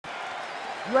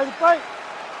You ready to fight?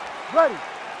 Ready.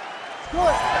 Let's do it. All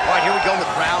right, here we go with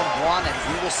round one, and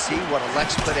we will see what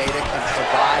Alex Pereira can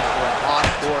provide for an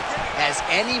encore. As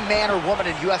any man or woman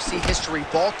in UFC history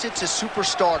vaulted to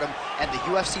superstardom and the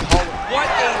UFC Hall of Fame. What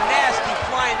a nasty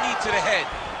flying knee to the head.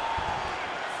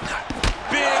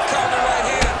 Big counter right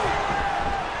hand.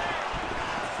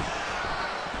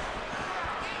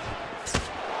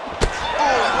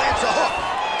 Oh, he lands a hook.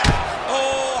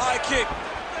 Oh, high kick.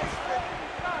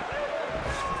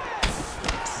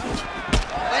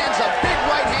 Lands a big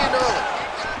right hand early.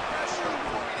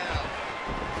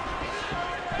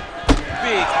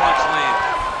 Big punch land.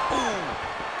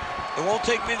 Ooh. It won't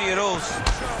take many of those.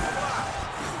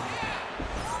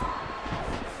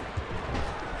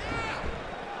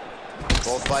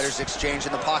 Both fighters exchange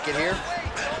in the pocket here.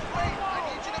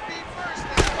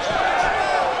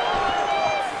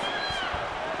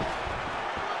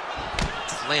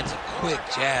 Lands a quick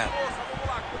jab.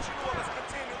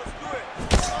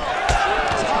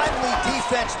 Timely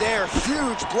defense there.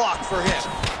 Huge block for him.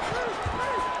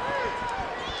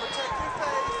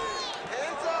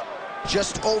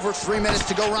 Just over 3 minutes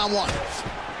to go, round one.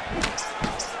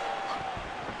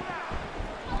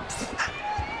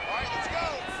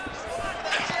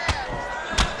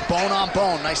 Bone on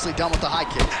bone, nicely done with the high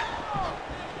kick.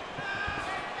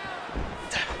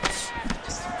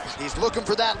 He's looking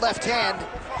for that left hand,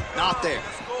 not there.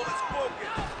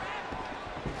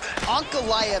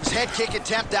 Ankakae's head kick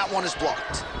attempt, that one is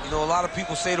blocked. You know, a lot of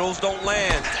people say those don't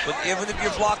land, but even if you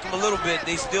block them a little bit,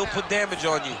 they still put damage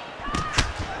on you.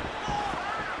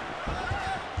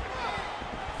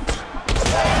 He's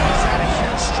had a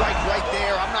huge strike right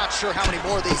there. I'm not sure how many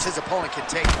more of these his opponent can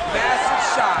take. Massive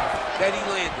shot that he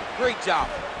landed. Great job.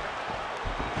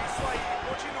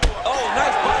 Oh,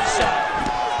 nice body shot.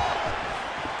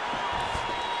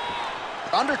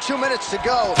 Under 2 minutes to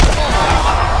go. Oh,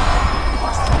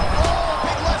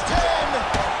 big left hand.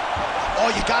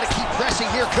 Oh, you got to keep pressing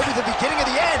here. Could be the beginning of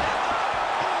the end.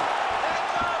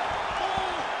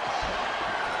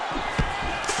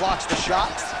 Blocks the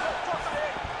shot.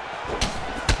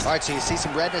 All right, so you see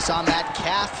some redness on that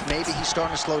calf. Maybe he's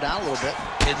starting to slow down a little bit.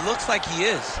 It looks like he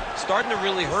is. Starting to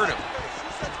really hurt him.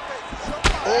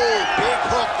 Oh, big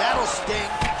hook. That'll sting.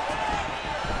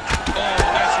 Oh,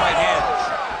 nice right hand.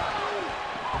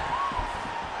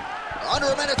 Under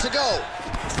a minute to go.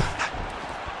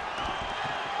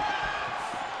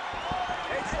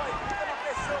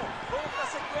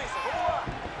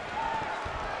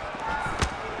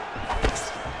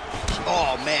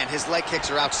 Oh, man, his leg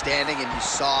kicks are outstanding, and you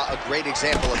saw a great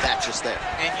example of that just there.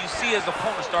 And you see his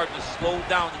opponent starting to slow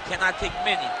down. He cannot take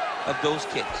many of those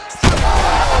kicks. Oh,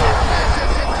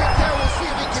 massive hip kick there. We'll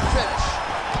see if he can finish.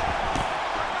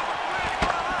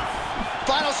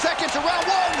 Final seconds of round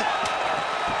one.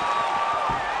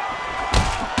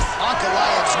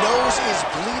 Ankakae's nose is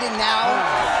bleeding now.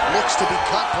 Looks to be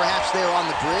cut, perhaps there on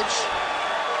the bridge.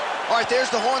 All right, there's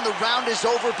the horn. The round is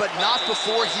over, but not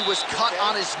before he was cut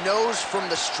on his nose from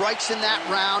the strikes in that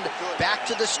round. Back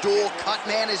to the stool. Cut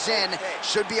man is in.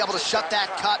 Should be able to shut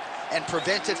that cut and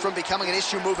prevent it from becoming an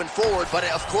issue moving forward. But,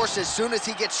 of course, as soon as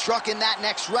he gets struck in that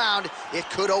next round, it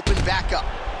could open back up.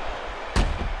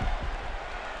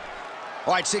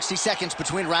 All right, 60 seconds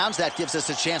between rounds. That gives us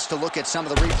a chance to look at some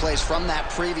of the replays from that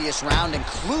previous round,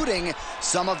 including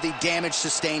some of the damage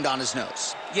sustained on his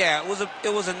nose. Yeah,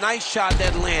 it was a nice shot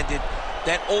that landed,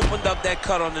 that opened up that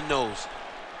cut on the nose.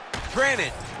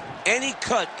 Granted, any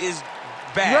cut is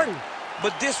bad,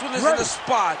 but this one is in a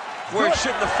spot where it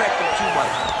shouldn't affect him too much.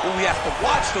 What we have to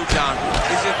watch, though, John,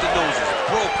 is if the nose is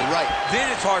broken. Right. Then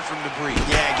it's hard for him to breathe.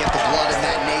 Yeah, get the blood in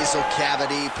that nasal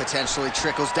cavity, potentially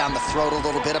trickles down the throat a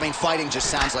little bit. I mean, fighting just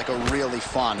sounds like a really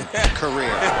fun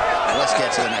career. Let's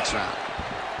get to the next round.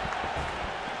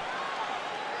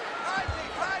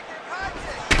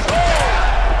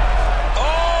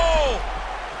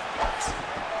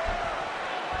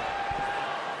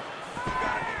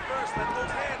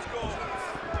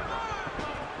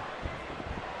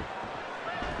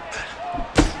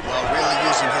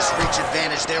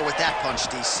 Advantage there with that punch,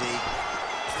 DC.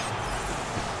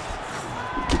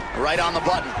 Right on the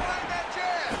button.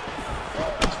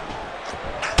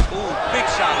 Ooh, big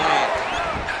shot land.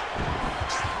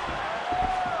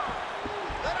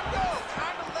 Let him go.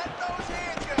 Time to let those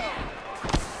hands go.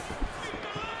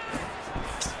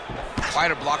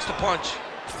 Fighter blocks the punch.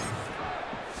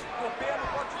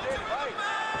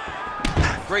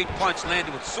 Great punch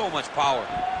landed with so much power.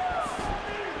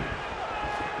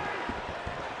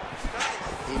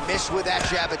 He missed with that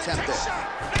jab attempt there.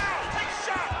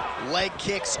 Leg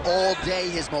kicks all day.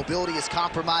 His mobility is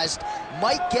compromised.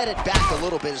 might get it back a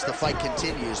little bit as the fight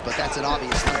continues, but that's an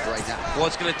obvious limp right now. Well,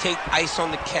 it's going to take ice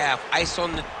on the calf, ice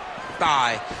on the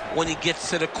thigh when he gets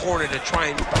to the corner to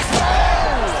try and... Oh!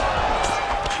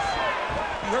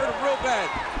 You heard him real bad.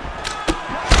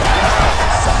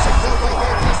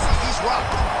 He's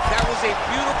rocked. That was a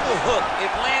beautiful hook.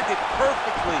 It landed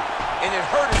perfectly, and it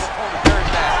hurt his opponent very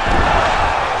bad.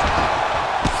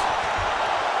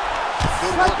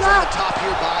 Good work from the top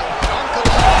here by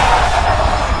Ankakae.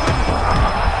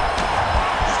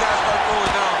 He's got to start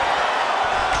going now.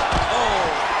 Oh.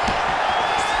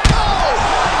 Oh!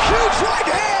 Huge right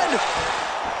hand!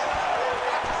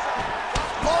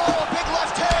 Oh, big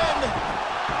left hand!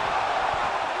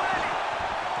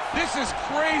 This is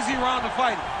crazy round of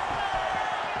fighting.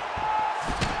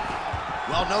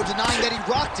 Well, no denying that he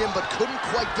rocked him, but couldn't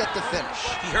quite get the finish.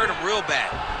 He hurt him real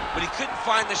bad, but he couldn't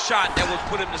find the shot that would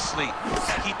put him to sleep.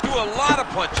 He threw a lot of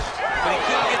punches, but he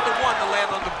couldn't get the one to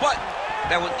land on the button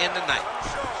that would end the night.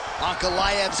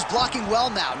 Ankalaev's blocking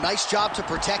well now. Nice job to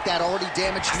protect that already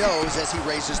damaged nose as he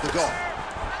raises the guard.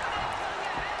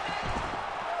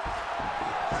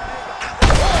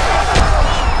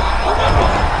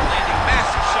 Landing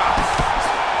massive shots.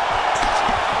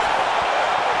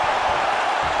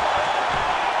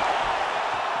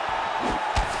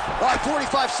 All right,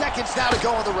 45 seconds now to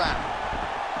go in the round.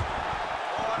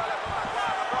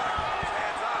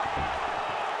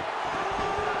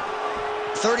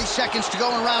 "30 seconds to go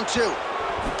in round two."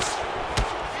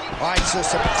 All right, so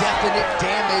some definite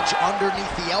damage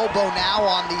underneath the elbow now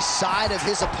on the side of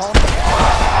his opponent.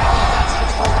 That's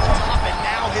hitting over the top, and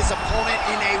now his opponent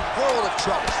in a world of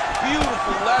trouble.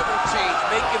 Beautiful level change.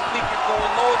 Make him think you're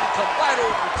going low and come right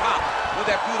over the top with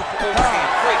that beautiful overhand.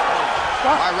 Great punch.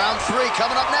 All right, round three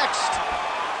coming up next.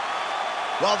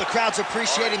 Well, the crowd's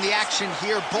appreciating the action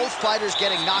here. Both fighters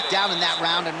getting knocked down in that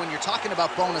round, and when you're talking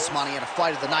about bonus money in a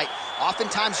fight of the night,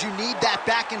 oftentimes you need that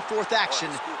back and forth action.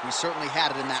 We certainly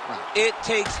had it in that round. It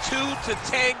takes two to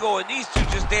tango, and these two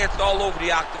just danced all over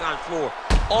the octagon floor.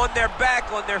 On their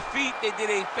back, on their feet, they did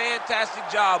a fantastic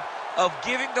job of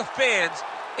giving the fans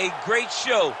a great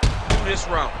show through this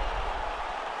round.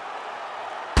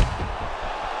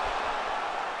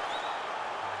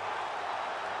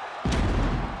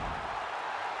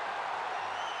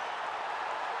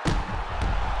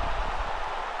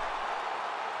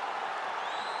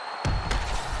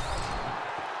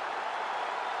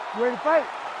 You ready to fight?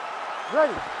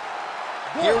 Ready.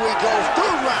 Here we go,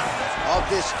 third round of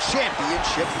this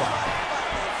championship fight.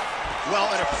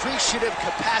 Well, an appreciative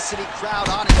capacity crowd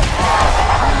on him.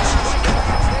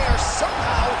 There,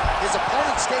 somehow, his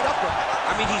opponent stayed upright.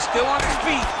 I mean, he's still on his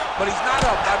feet, but he's not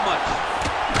up by much.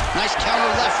 Nice counter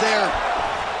left there.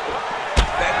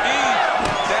 That knee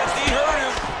hurt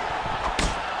him.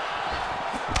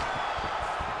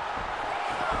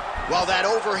 Well, that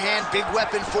overhand, big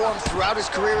weapon for him throughout his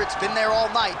career. It's been there all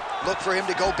night. Look for him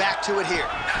to go back to it here.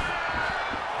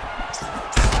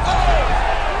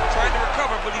 Trying to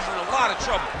recover, but he's in a lot of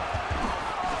trouble.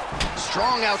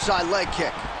 Strong outside leg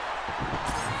kick.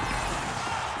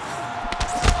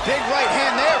 Big right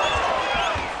hand there.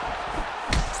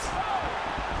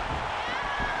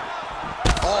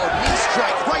 Oh, knee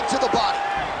strike right to the body.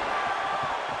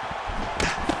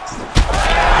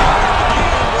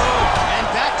 And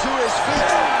back to his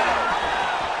feet.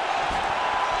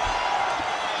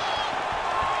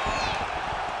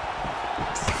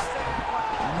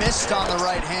 Missed on the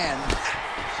right hand.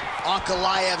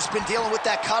 Ankalaev's been dealing with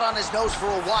that cut on his nose for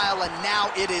a while, and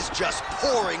now it is just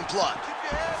pouring blood.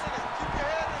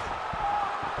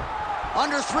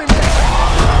 Under 3 minutes. He's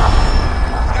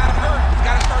got to hurt. He's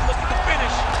got to start looking to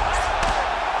finish.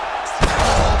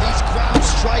 Oh, these ground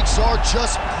strikes are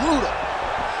just brutal.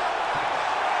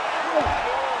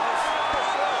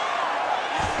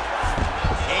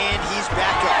 And he's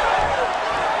back up.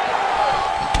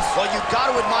 Well, you've got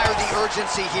to admire the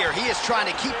urgency here. He is trying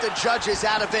to keep the judges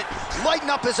out of it, lighten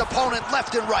up his opponent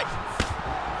left and right.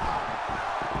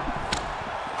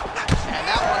 And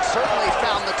that one certainly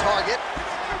found the target.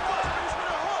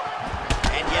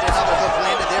 And yet another hook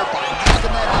landed there by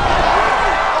Magomed.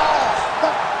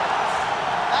 Oh!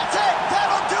 That's it!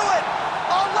 That'll do it!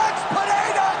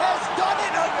 Pereira has done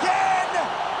it again!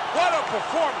 What a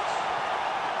performance.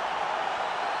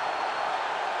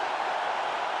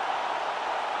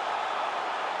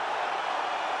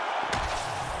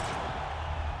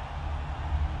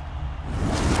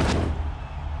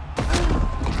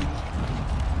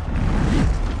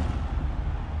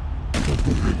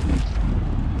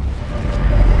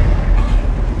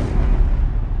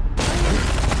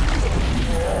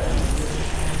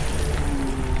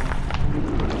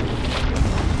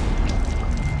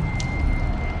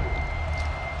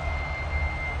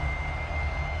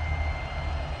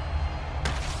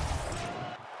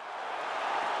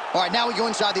 All right, now we go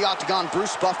inside the octagon.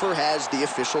 Bruce Buffer has the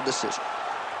official decision.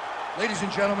 Ladies and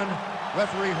gentlemen,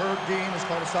 referee Herb Dean has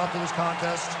called a stop to this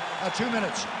contest at 2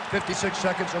 minutes, 56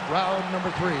 seconds of round number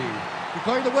 3.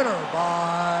 Declaring the winner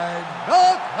by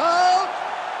knockout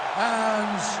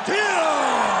and still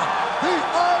the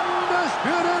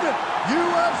undisputed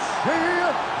UFC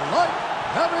light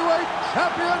heavyweight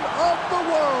champion of